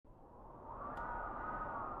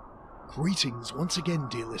Greetings once again,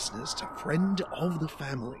 dear listeners, to Friend of the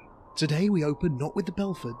Family. Today we open not with the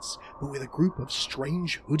Belfords, but with a group of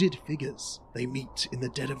strange hooded figures. They meet in the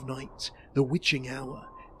dead of night, the witching hour,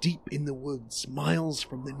 deep in the woods, miles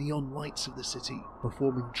from the neon lights of the city,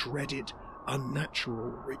 performing dreaded,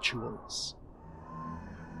 unnatural rituals.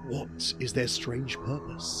 What is their strange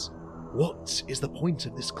purpose? What is the point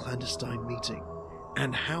of this clandestine meeting?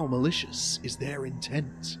 And how malicious is their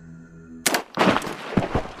intent?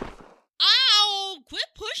 Quit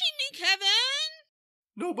pushing me, Kevin!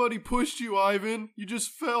 Nobody pushed you, Ivan. You just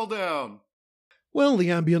fell down. Well, the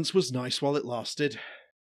ambience was nice while it lasted.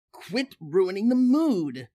 Quit ruining the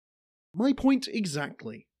mood. My point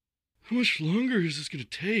exactly. How much longer is this going to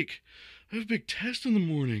take? I have a big test in the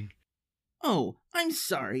morning. Oh, I'm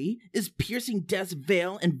sorry. Is piercing death's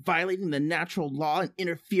veil and violating the natural law and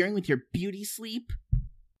interfering with your beauty sleep?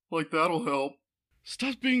 Like that'll help.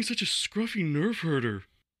 Stop being such a scruffy nerve herder.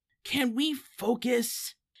 Can we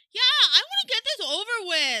focus? Yeah, I want to get this over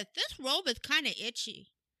with. This robe is kind of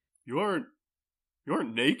itchy. You aren't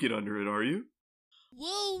naked under it, are you?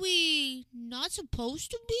 Well, we not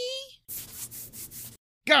supposed to be?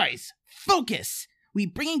 Guys, focus! We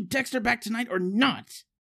bringing Dexter back tonight or not?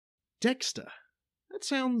 Dexter? That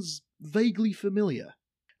sounds vaguely familiar.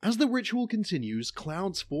 As the ritual continues,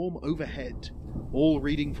 clouds form overhead, all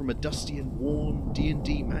reading from a dusty and worn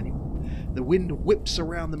D&D manual. The wind whips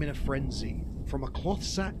around them in a frenzy. From a cloth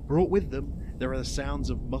sack brought with them, there are the sounds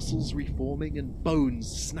of muscles reforming and bones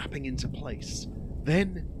snapping into place.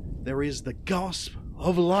 Then, there is the gasp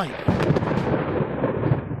of life. I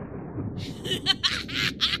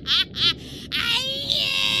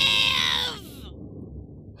live!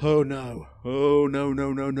 Oh no. Oh no,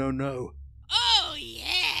 no, no, no, no. Oh,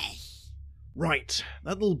 yes! Right,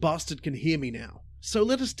 that little bastard can hear me now. So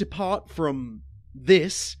let us depart from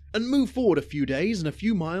this and move forward a few days and a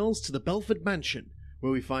few miles to the Belford Mansion,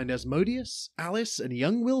 where we find Asmodeus, Alice, and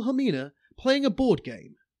young Wilhelmina playing a board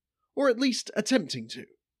game. Or at least attempting to.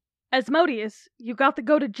 Asmodeus, you got the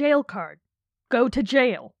go to jail card. Go to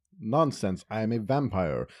jail. Nonsense, I am a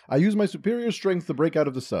vampire. I use my superior strength to break out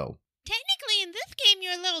of the cell. Technically, in this game,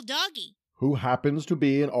 you're a little doggy. Who happens to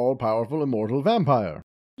be an all-powerful immortal vampire?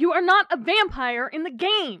 You are not a vampire in the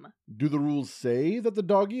game. Do the rules say that the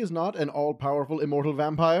doggy is not an all-powerful immortal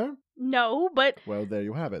vampire? No, but... Well, there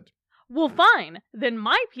you have it. Well, fine. Then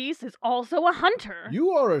my piece is also a hunter. You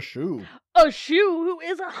are a shoo. A shoo who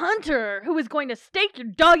is a hunter, who is going to stake your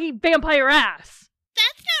doggy vampire ass.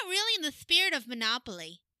 That's not really in the spirit of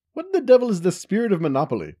Monopoly. What the devil is the spirit of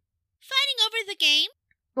Monopoly? Fighting over the game?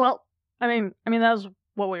 Well, I mean that was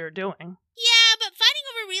what we were doing. Yeah, but fighting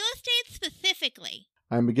over real estate specifically.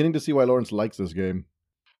 I'm beginning to see why Lawrence likes this game.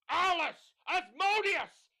 Alice! Asmodeus!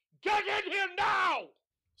 Get in here now!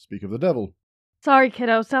 Speak of the devil. Sorry,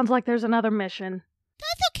 kiddo. Sounds like there's another mission.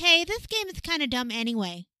 That's okay. This game is kind of dumb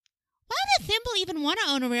anyway. Why would a Thimble even want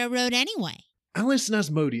to own a railroad anyway? Alice and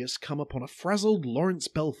Asmodeus come upon a frazzled Lawrence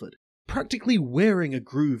Belford, practically wearing a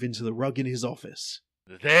groove into the rug in his office.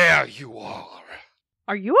 There you are.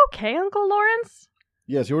 Are you okay, Uncle Lawrence?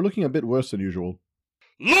 Yes, you're looking a bit worse than usual.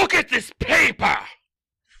 Look at this paper!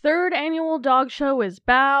 Third annual dog show is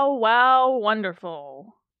bow wow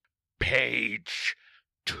wonderful. Page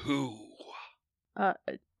 2.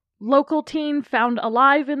 Local teen found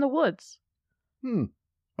alive in the woods.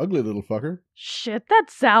 Ugly little fucker. Shit,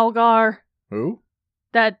 that's Zalgar. Who?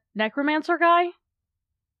 That necromancer guy?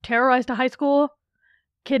 Terrorized a high school?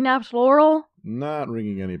 Kidnapped Laurel? Not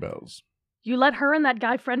ringing any bells. You let her and that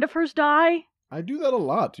guy friend of hers die? I do that a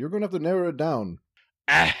lot. You're going to have to narrow it down.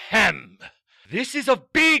 Ahem! This is a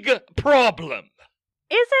big problem.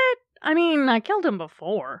 Is it? I mean, I killed him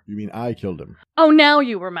before. You mean I killed him? Oh, now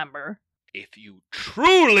you remember. If you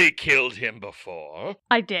truly killed him before,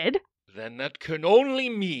 I did. then that can only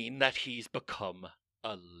mean that he's become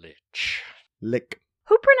a lich. Lick.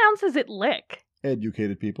 Who pronounces it lick?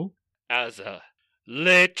 Educated people. As a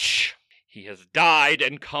lich, he has died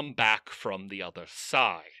and come back from the other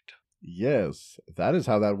side. Yes, that is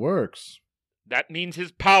how that works. That means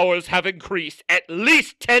his powers have increased at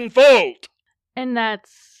least tenfold. And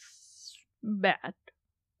that's bad.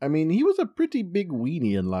 I mean, he was a pretty big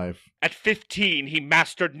weenie in life. At 15, he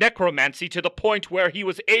mastered necromancy to the point where he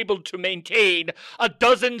was able to maintain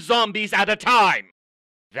 12 zombies at a time.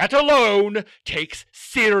 That alone takes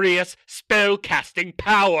serious spell-casting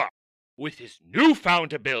power. With his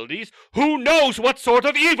newfound abilities, who knows what sort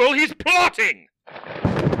of evil he's plotting?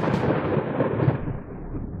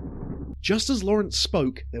 Just as Lawrence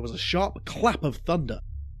spoke, there was a sharp clap of thunder,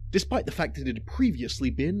 despite the fact that it had previously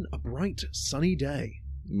been a bright, sunny day.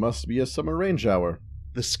 Must be a summer rain shower.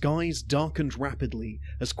 The skies darkened rapidly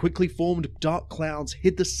as quickly formed dark clouds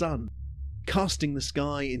hid the sun, casting the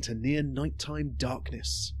sky into near nighttime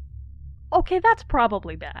darkness. Okay, that's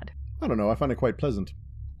probably bad. I don't know, I find it quite pleasant.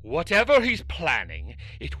 Whatever he's planning,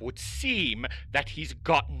 it would seem that he's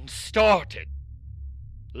gotten started.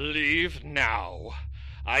 Leave now.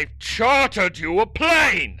 I've chartered you a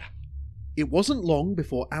plane! It wasn't long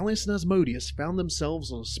before Alice and Asmodeus found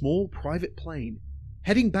themselves on a small private plane,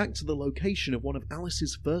 heading back to the location of one of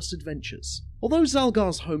Alice's first adventures. Although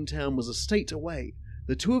Zalgar's hometown was a state away,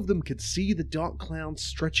 the two of them could see the dark clouds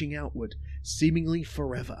stretching outward, seemingly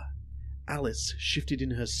forever. Alice shifted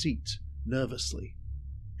in her seat, nervously.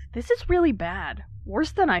 This is really bad.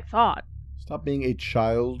 Worse than I thought. Stop being a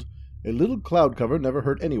child. A little cloud cover never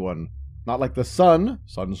hurt anyone. Not like the sun.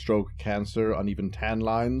 Sunstroke, cancer, uneven tan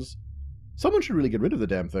lines. Someone should really get rid of the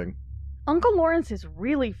damn thing. Uncle Lawrence is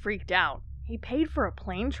really freaked out. He paid for a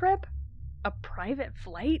plane trip? A private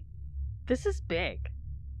flight? This is big.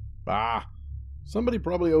 Ah, somebody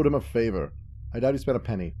probably owed him a favor. I doubt he spent a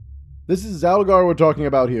penny. This is Zalgar we're talking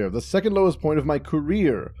about here, the second lowest point of my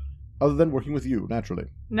career, other than working with you, naturally.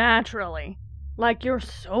 Naturally. Like you're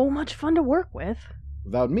so much fun to work with.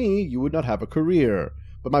 Without me, you would not have a career.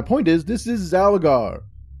 But my point is, this is Zalgar.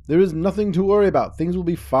 There is nothing to worry about. Things will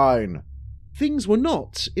be fine. Things were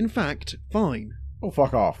not, in fact, fine. Oh,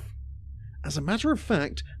 fuck off. As a matter of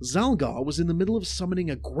fact, Zalgar was in the middle of summoning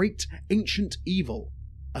a great ancient evil,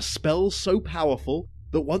 a spell so powerful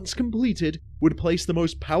that once completed would place the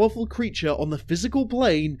most powerful creature on the physical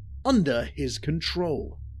plane under his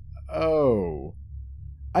control. Oh.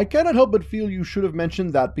 I cannot help but feel you should have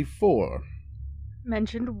mentioned that before.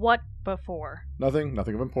 Mentioned what before? Nothing of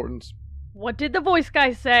importance. What did the voice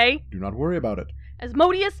guy say? Do not worry about it.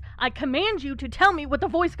 Asmodeus, I command you to tell me what the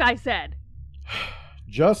voice guy said.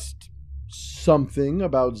 Just something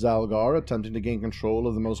about Zalgar attempting to gain control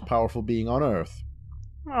of the most powerful being on Earth.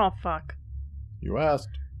 Oh, fuck. You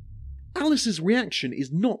asked. Alice's reaction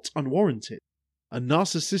is not unwarranted. A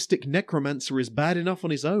narcissistic necromancer is bad enough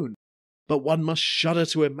on his own, but one must shudder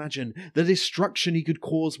to imagine the destruction he could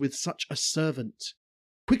cause with such a servant.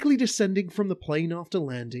 Quickly descending from the plane after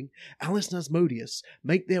landing, Alice and Asmodeus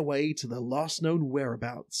make their way to the last known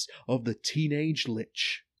whereabouts of the teenage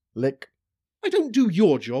lich. Lick. I don't do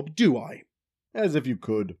your job, do I? As if you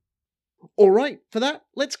could. Alright, for that,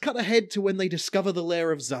 let's cut ahead to when they discover the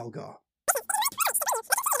lair of Zalgar.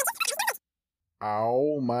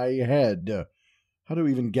 Ow, my head. How do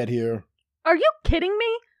we even get here? Are you kidding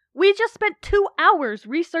me? We just spent 2 hours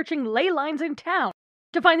researching ley lines in town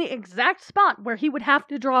to find the exact spot where he would have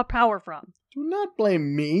to draw power from. Do not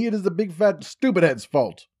blame me. It is the big fat stupid head's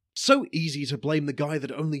fault. So easy to blame the guy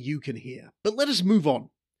that only you can hear. But let us move on.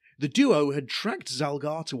 The duo had tracked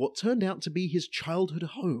Zalgar to what turned out to be his childhood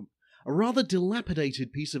home, a rather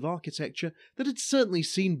dilapidated piece of architecture that had certainly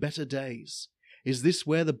seen better days. Is this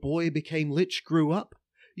where the boy became lich grew up?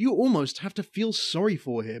 You almost have to feel sorry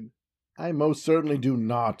for him. I most certainly do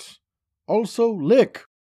not. Also, Lick.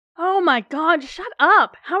 Oh my god, shut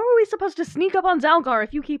up! How are we supposed to sneak up on Zalgar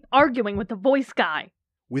if you keep arguing with the voice guy?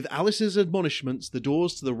 With Alice's admonishments, the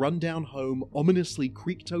doors to the rundown home ominously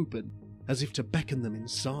creaked open, as if to beckon them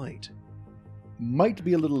inside. Might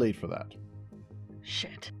be a little late for that.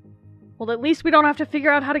 Shit. Well, at least we don't have to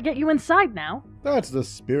figure out how to get you inside now. That's the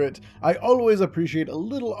spirit. I always appreciate a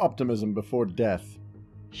little optimism before death.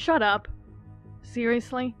 Shut up.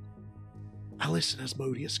 Seriously? Alice and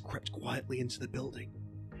Asmodeus crept quietly into the building.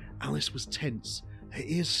 Alice was tense, her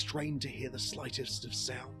ears strained to hear the slightest of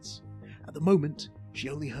sounds. At the moment, she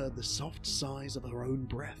only heard the soft sighs of her own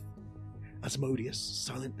breath. Asmodeus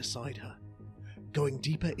silent beside her. Going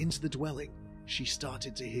deeper into the dwelling, she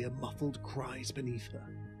started to hear muffled cries beneath her.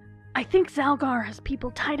 I think Zalgar has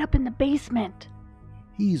people tied up in the basement.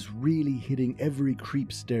 He's really hitting every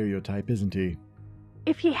creep stereotype, isn't he?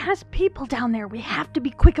 If he has people down there, we have to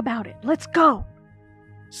be quick about it. Let's go!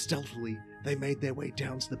 Stealthily, they made their way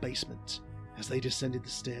down to the basement. As they descended the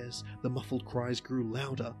stairs, the muffled cries grew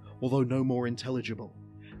louder, although no more intelligible.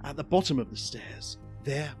 At the bottom of the stairs,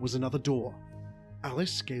 there was another door.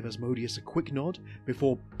 Alice gave Asmodeus a quick nod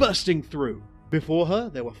before bursting through. Before her,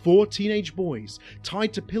 there were 4 teenage boys,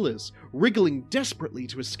 tied to pillars, wriggling desperately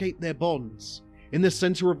to escape their bonds. In the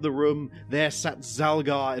center of the room, there sat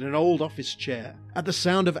Zalgar in an old office chair. At the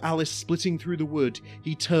sound of Alice splitting through the wood,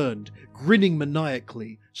 he turned, grinning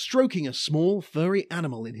maniacally, stroking a small, furry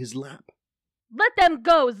animal in his lap. Let them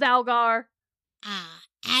go, Zalgar!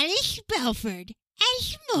 Alice Belford,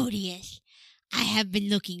 Asmodeus. I have been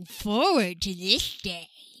looking forward to this day.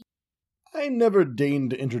 I never deigned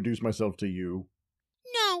to introduce myself to you.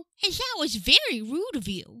 No, as that was very rude of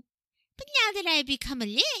you. But now that I have become a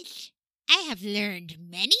lich, I have learned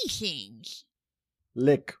many things.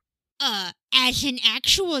 Lick. As an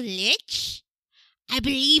actual lich? I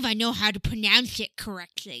believe I know how to pronounce it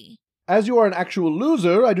correctly. As you are an actual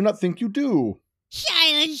loser, I do not think you do.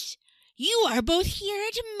 Silence! You are both here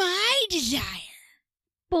at my desire.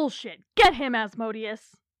 Bullshit. Get him,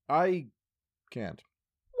 Asmodeus. I can't.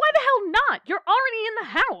 Why the hell not? You're already in the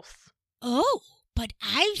house. Oh, but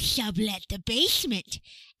I've sublet the basement,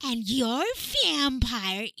 and your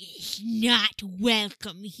vampire is not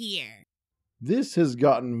welcome here. This has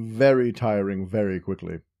gotten very tiring very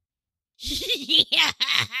quickly.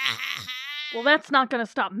 Well, that's not gonna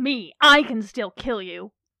stop me. I can still kill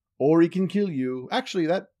you. Or he can kill you. Actually,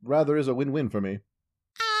 that rather is a win-win for me.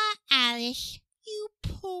 Alice, you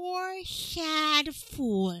poor, sad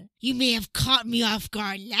fool. You may have caught me off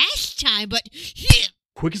guard last time, but...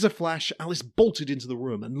 Quick as a flash, Alice bolted into the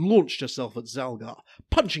room and launched herself at Zalgar,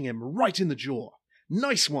 punching him right in the jaw.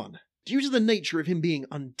 Nice one! Due to the nature of him being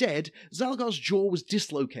undead, Zalgar's jaw was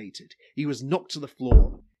dislocated. He was knocked to the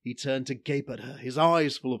floor. He turned to gape at her, his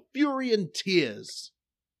eyes full of fury and tears.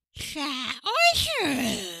 That was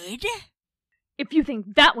rude. If you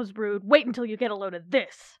think that was rude, wait until you get a load of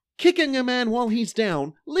this. Kicking a man while he's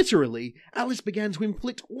down, literally, Alice began to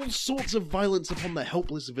inflict all sorts of violence upon the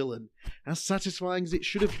helpless villain. As satisfying as it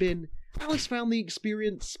should have been, Alice found the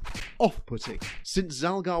experience off-putting. Since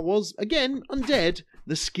Zalgar was, again, undead,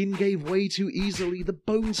 the skin gave way too easily, the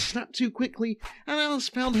bones snapped too quickly, and Alice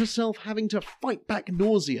found herself having to fight back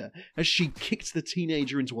nausea as she kicked the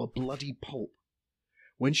teenager into a bloody pulp.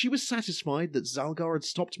 When she was satisfied that Zalgar had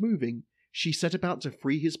stopped moving, she set about to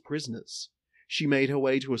free his prisoners. She made her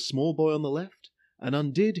way to a small boy on the left and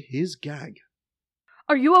undid his gag.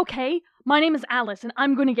 Are you okay? My name is Alice, and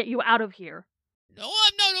I'm gonna get you out of here. No,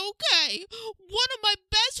 I'm not okay. One of my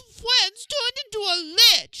best friends turned into a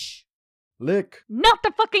lich. Lick. Not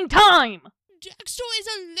the fucking time! Dexter is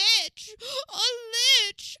a lich. A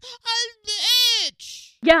lich. A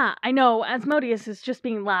lich. Yeah, I know. Asmodeus is just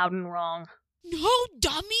being loud and wrong. No,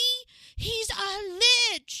 dummy. He's a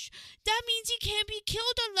lich. That means he can't be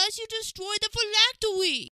killed unless you destroy the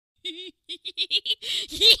phylactery.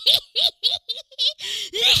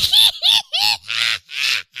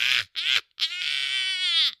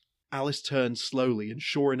 Alice turned slowly, and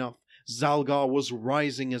sure enough, Zalgar was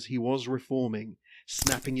rising as he was reforming.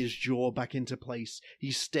 Snapping his jaw back into place,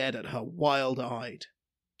 he stared at her wild-eyed.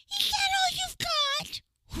 Is that all you've got?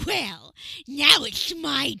 Well, now it's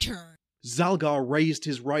my turn. Zalgar raised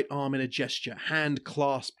his right arm in a gesture, hand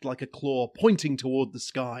clasped like a claw, pointing toward the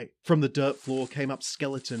sky. From the dirt floor came up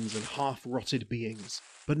skeletons and half-rotted beings.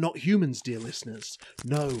 But not humans, dear listeners.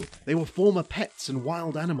 No, they were former pets and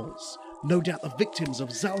wild animals. No doubt the victims of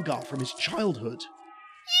Zalgar from his childhood.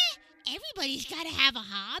 Everybody's gotta have a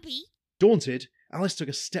hobby. Daunted, Alice took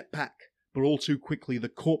a step back, but all too quickly the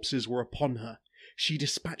corpses were upon her. She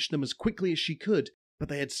dispatched them as quickly as she could, but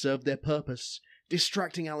they had served their purpose,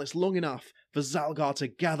 distracting Alice long enough for Zalgar to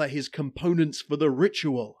gather his components for the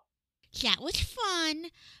ritual. That was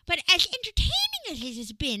fun, but as entertaining as it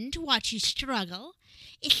has been to watch you struggle,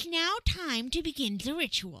 it's now time to begin the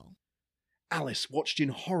ritual. Alice watched in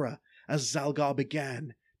horror as Zalgar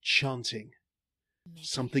began chanting.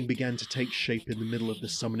 Something began to take shape in the middle of the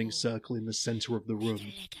summoning circle in the center of the room.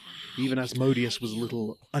 Even Asmodeus was a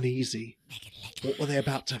little uneasy. What were they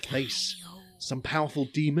about to face? Some powerful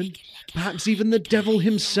demon? Perhaps even the devil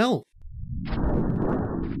himself?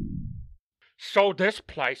 So this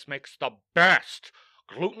place makes the best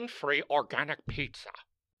gluten-free organic pizza.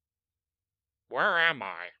 Where am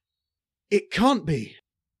I? It can't be!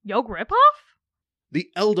 Yo, Gripoff?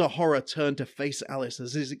 The elder horror turned to face Alice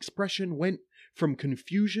as his expression went from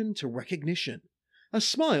confusion to recognition. A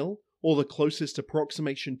smile, or the closest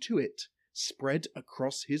approximation to it, spread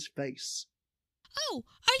across his face. Oh,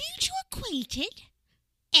 are you two acquainted?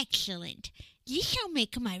 Excellent. This shall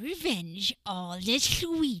make my revenge all the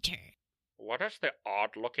sweeter. What is the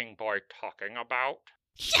odd-looking boy talking about?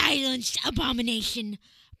 Silence, abomination!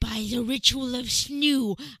 By the ritual of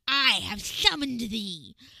Snoo, I have summoned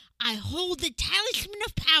thee. I hold the talisman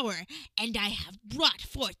of power, and I have brought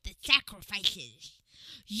forth the sacrifices.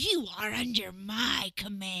 You are under my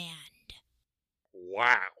command.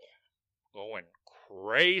 Wow. Going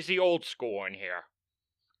crazy old school in here.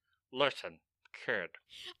 Listen, kid.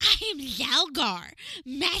 I am Zalgar,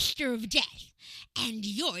 master of death, and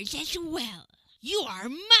yours as well. You are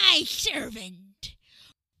my servant.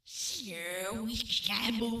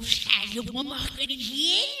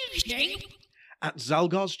 At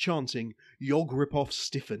Zalgar's chanting, Yog Ripoff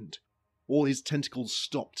stiffened. All his tentacles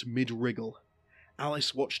stopped mid-wriggle.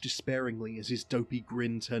 Alice watched despairingly as his dopey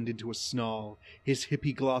grin turned into a snarl, his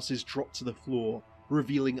hippie glasses dropped to the floor,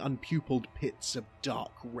 revealing unpupilled pits of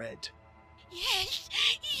dark red. Yes,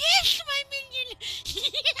 yes, my minion!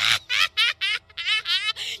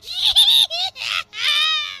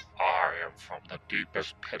 I am from the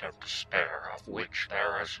deepest pit of despair of which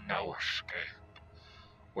there is no escape,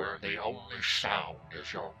 where the only sound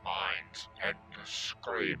is your mind's endless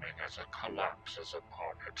screaming as it collapses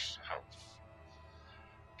upon itself.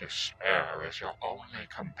 Despair is your only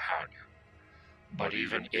companion, but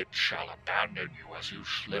even it shall abandon you as you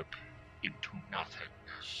slip into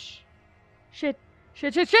nothingness. Shit.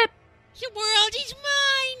 The world is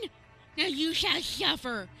mine! Now you shall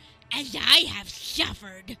suffer, as I have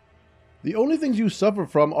suffered. The only things you suffer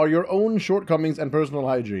from are your own shortcomings and personal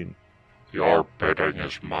hygiene. Your bidding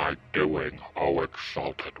is my doing, O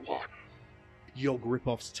exalted one.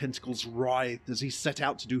 Yog-Ripoff's tentacles writhed as he set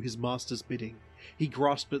out to do his master's bidding. He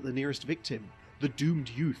grasped at the nearest victim, the doomed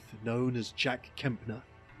youth known as Jack Kempner.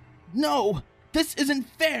 No! This isn't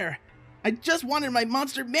fair! I just wanted my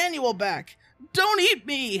monster manual back! Don't eat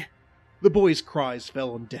me! The boy's cries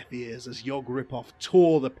fell on deaf ears as Yog-Ripoff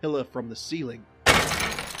tore the pillar from the ceiling.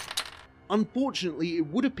 Unfortunately, it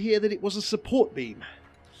would appear that it was a support beam.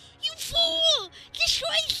 You fool! Destroy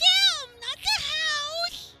them, not the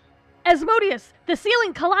house! Asmodeus, the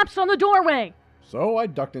ceiling collapsed on the doorway. So I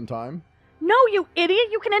ducked in time. No, you idiot!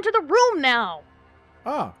 You can enter the room now!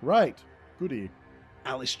 Ah, right. Goody.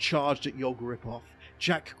 Alice charged at Yog-Ripoff.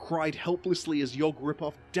 Jack cried helplessly as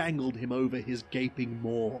Yog-Ripoff dangled him over his gaping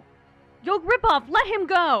maw. Yog-Ripoff, let him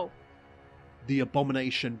go! The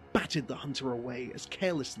abomination batted the hunter away as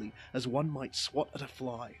carelessly as one might swat at a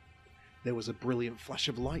fly. There was a brilliant flash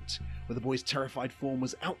of light, where the boy's terrified form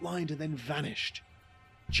was outlined and then vanished.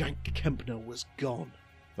 Jack Kempner was gone.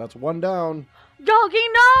 That's one down. Yogi,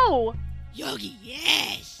 no! Yogi,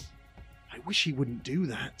 yes! I wish he wouldn't do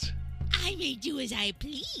that. I may do as I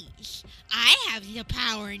please. I have the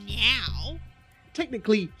power now.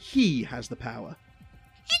 Technically, he has the power.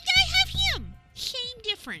 And I have him. Same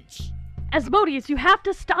difference. Asmodeus, you have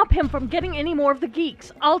to stop him from getting any more of the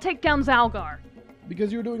geeks. I'll take down Zalgar.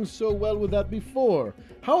 Because you were doing so well with that before.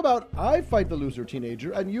 How about I fight the loser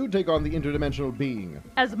teenager and you take on the interdimensional being?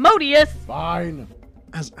 Asmodeus! Fine.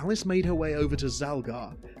 As Alice made her way over to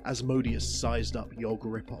Zalgar, Asmodeus sized up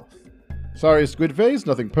Yog-Ripoff. Sorry, Squidface,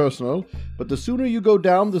 nothing personal, but the sooner you go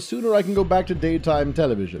down, the sooner I can go back to daytime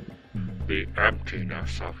television. The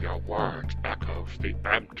emptiness of your words echoes the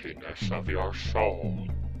emptiness of your soul.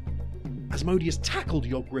 Asmodeus tackled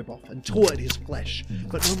Yog-Ripoff and tore at his flesh,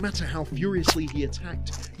 but no matter how furiously he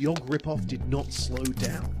attacked, Yog-Ripoff did not slow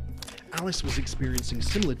down. Alice was experiencing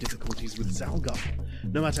similar difficulties with Zalgar.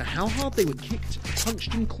 No matter how hard they were kicked,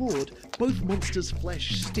 punched and clawed, both monsters'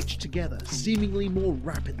 flesh stitched together, seemingly more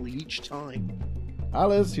rapidly each time.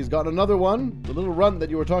 Alice, he's got another one, the little runt that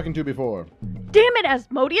you were talking to before. Damn it,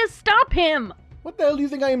 Asmodeus, stop him! What the hell do you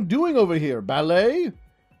think I am doing over here, ballet?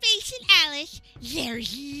 Face it, Alice.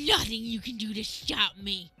 There's nothing you can do to stop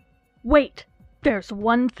me. Wait, there's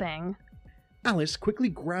one thing. Alice quickly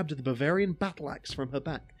grabbed the Bavarian battle axe from her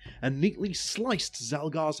back and neatly sliced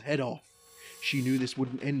Zalgar's head off. She knew this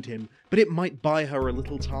wouldn't end him, but it might buy her a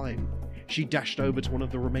little time. She dashed over to one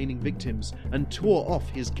of the remaining victims and tore off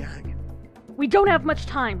his gag. We don't have much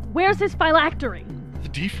time. Where's his phylactery? The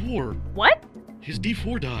D4. What? His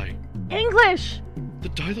D4 die. English! The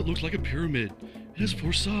die that looks like a pyramid. It has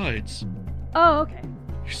 4 sides. Oh, okay.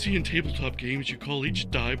 You see, in tabletop games, you call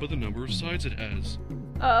each die by the number of sides it has.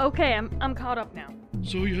 Okay, I'm caught up now.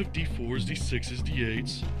 So you have D4s, D6s,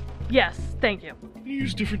 D8s. Yes, thank you. You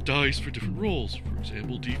use different dice for different roles. For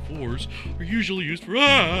example, D4s are usually used for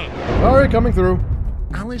Sorry, coming through.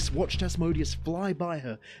 Alice watched Asmodeus fly by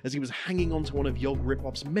her as he was hanging onto one of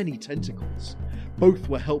Yog-Ripoff's many tentacles. Both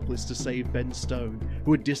were helpless to save Ben Stone,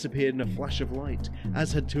 who had disappeared in a flash of light,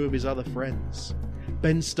 as had 2 of his other friends.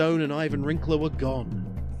 Ben Stone and Ivan Wrinkler were gone.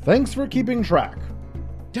 Thanks for keeping track.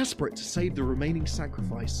 Desperate to save the remaining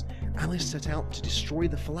sacrifice, Alice set out to destroy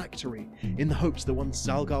the phylactery, in the hopes that once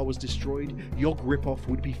Zalgar was destroyed, Yog-Ripoff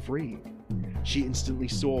would be free. She instantly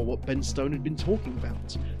saw what Ben Stone had been talking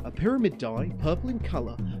about, a pyramid die, purple in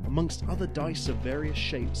colour, amongst other dice of various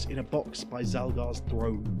shapes in a box by Zalgar's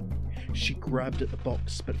throne. She grabbed at the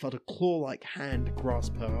box, but felt a claw-like hand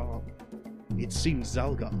grasp her arm. It seemed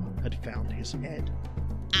Zalgar had found his head.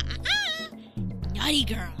 Naughty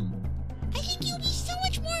girl. I think you'll be so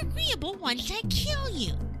much more agreeable once I kill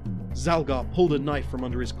you. Zalgar pulled a knife from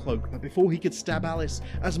under his cloak, but before he could stab Alice,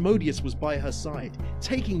 Asmodeus was by her side,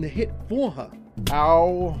 taking the hit for her.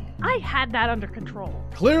 Ow. I had that under control.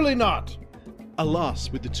 Clearly not.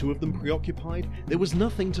 Alas, with the two of them preoccupied, there was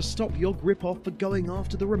nothing to stop Yog-Ripoff for going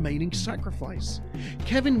after the remaining sacrifice.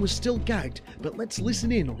 Kevin was still gagged, but let's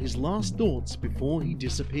listen in on his last thoughts before he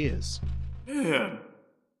disappears. Man,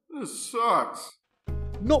 this sucks.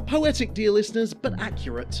 Not poetic, dear listeners, but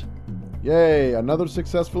accurate. Yay, another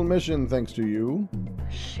successful mission thanks to you.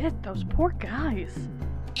 Shit, those poor guys.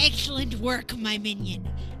 Excellent work, my minion.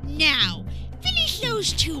 Now, finish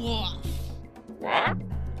those two off. What?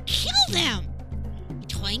 Kill them!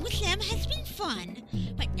 Toying with them has been fun,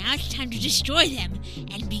 but now it's time to destroy them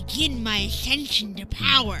and begin my ascension to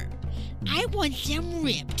power. I want them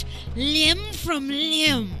ripped, limb from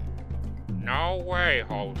limb. No way,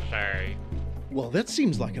 Jose. Well, that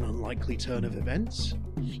seems like an unlikely turn of events.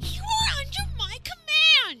 You are under my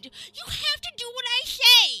command! You have to do what I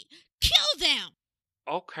say! Kill them!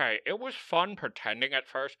 Okay, it was fun pretending at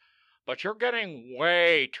first, but you're getting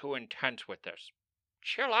way too intense with this.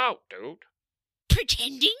 Chill out, dude.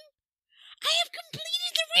 Pretending? I have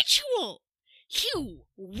completed the ritual! You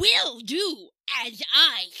will do as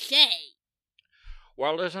I say.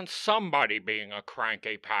 Well, isn't somebody being a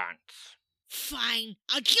cranky pants? Fine,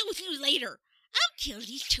 I'll deal with you later. I'll kill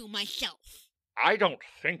these two myself. I don't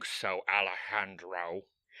think so, Alejandro.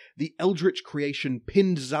 The eldritch creation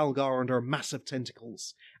pinned Zalgar under massive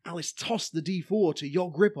tentacles. Alice tossed the D4 to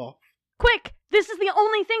Yog-Ripoff. Quick! This is the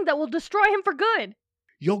only thing that will destroy him for good!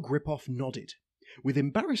 Yog-Ripoff nodded. With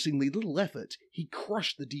embarrassingly little effort, he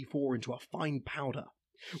crushed the D4 into a fine powder.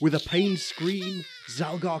 With a pained scream,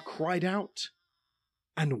 Zalgar cried out,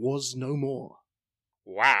 and was no more.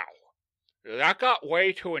 Wow, that got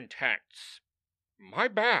way too intense. My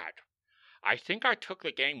bad. I think I took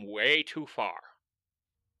the game way too far.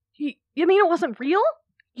 You mean it wasn't real?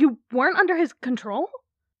 You weren't under his control?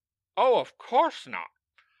 Oh, of course not.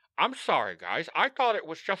 I'm sorry, guys. I thought it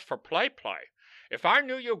was just for play. If I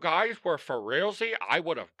knew you guys were for realsy, I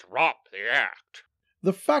would have dropped the act.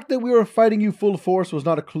 The fact that we were fighting you full force was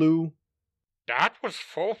not a clue. That was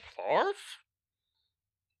full force?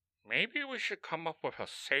 Maybe we should come up with a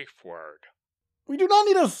safe word. We do not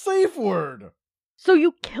need a safe word! So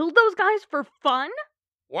you killed those guys for fun?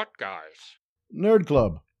 What guys? Nerd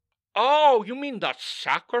Club. Oh, you mean the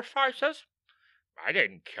sacrifices? I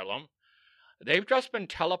didn't kill them. They've just been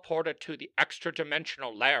teleported to the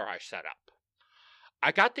extra-dimensional lair I set up.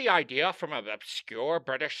 I got the idea from an obscure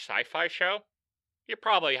British sci-fi show. You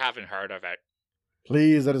probably haven't heard of it.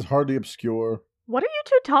 Please, that is hardly obscure. What are you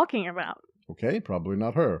two talking about? Okay, probably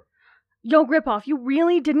not her. Yog-Ripoff, you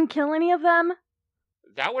really didn't kill any of them?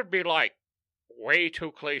 That would be way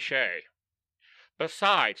too cliche.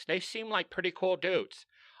 Besides, they seem like pretty cool dudes.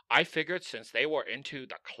 I figured since they were into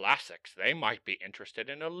the classics, they might be interested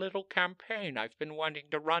in a little campaign I've been wanting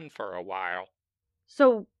to run for a while.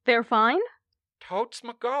 So they're fine? Totes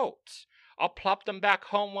my goats. I'll plop them back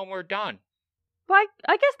home when we're done. Why,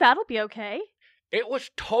 I guess that'll be okay. It was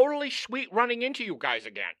totally sweet running into you guys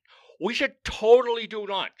again. We should totally do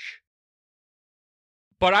lunch.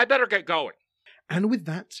 But I better get going. And with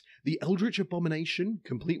that, the Eldritch Abomination,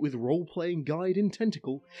 complete with role-playing guide in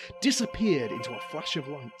tentacle, disappeared into a flash of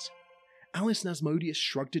light. Alice and Asmodeus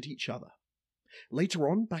shrugged at each other. Later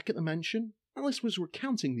on, back at the mansion, Alice was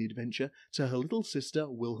recounting the adventure to her little sister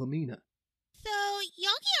Wilhelmina. So,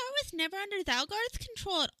 Yog-Yar was never under Thalgar's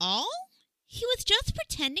control at all? He was just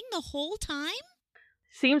pretending the whole time?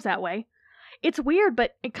 Seems that way. It's weird,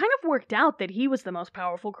 but it kind of worked out that he was the most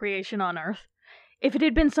powerful creation on Earth. If it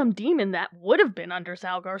had been some demon, that would have been under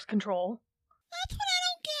Zalgar's control. That's what I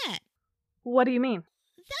don't get. What do you mean?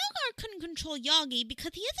 Zalgar couldn't control Yogi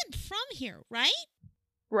because he isn't from here, right?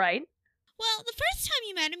 Right. Well, the first time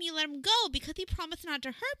you met him, you let him go because he promised not to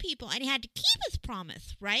hurt people, and he had to keep his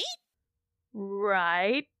promise, right?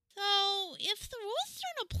 Right. So, if the rules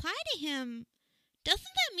don't apply to him, doesn't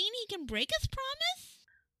that mean he can break his promise?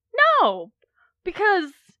 No!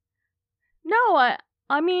 Because... No,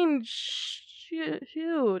 I mean...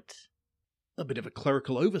 Shoot. A bit of a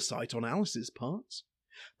clerical oversight on Alice's part.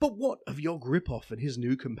 But what of Yog-Ripoff and his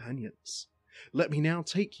new companions? Let me now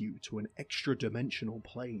take you to an extra-dimensional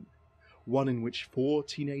plane, one in which 4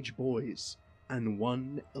 teenage boys and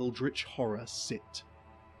 1 eldritch horror sit.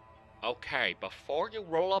 Okay, before you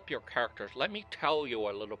roll up your characters, let me tell you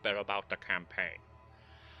a little bit about the campaign.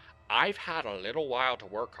 I've had a little while to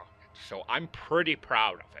work on it, so I'm pretty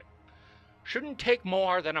proud of it. Shouldn't take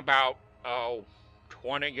more than about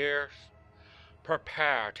 20 years.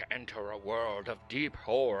 Prepare to enter a world of deep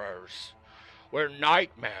horrors, where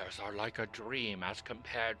nightmares are like a dream as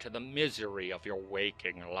compared to the misery of your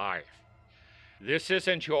waking life. This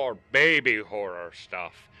isn't your baby horror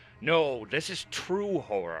stuff. No, this is true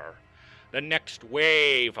horror. The next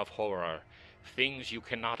wave of horror. things you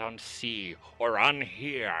cannot unsee or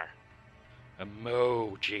unhear.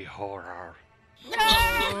 Emoji horror.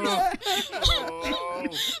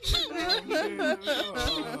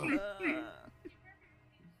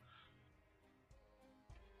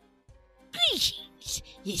 Greetings,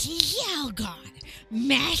 this is Yalgar,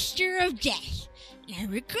 Master of Death, and I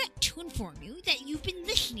regret to inform you that you've been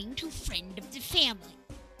listening to Friend of the Family.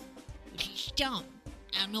 Which is dumb.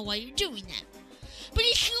 I don't know why you're doing that. But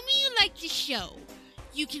assuming you like the show,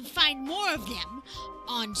 you can find more of them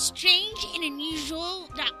on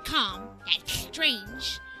strangeandunusual.com. That's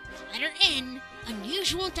strange, letter N,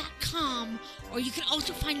 unusual.com, or you can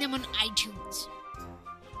also find them on iTunes.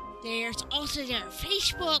 There's also their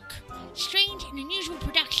Facebook, Strange and Unusual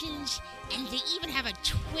Productions, and they even have a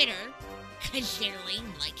Twitter, 'cause they're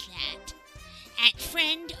lame like that, at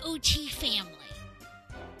Friend OT Family.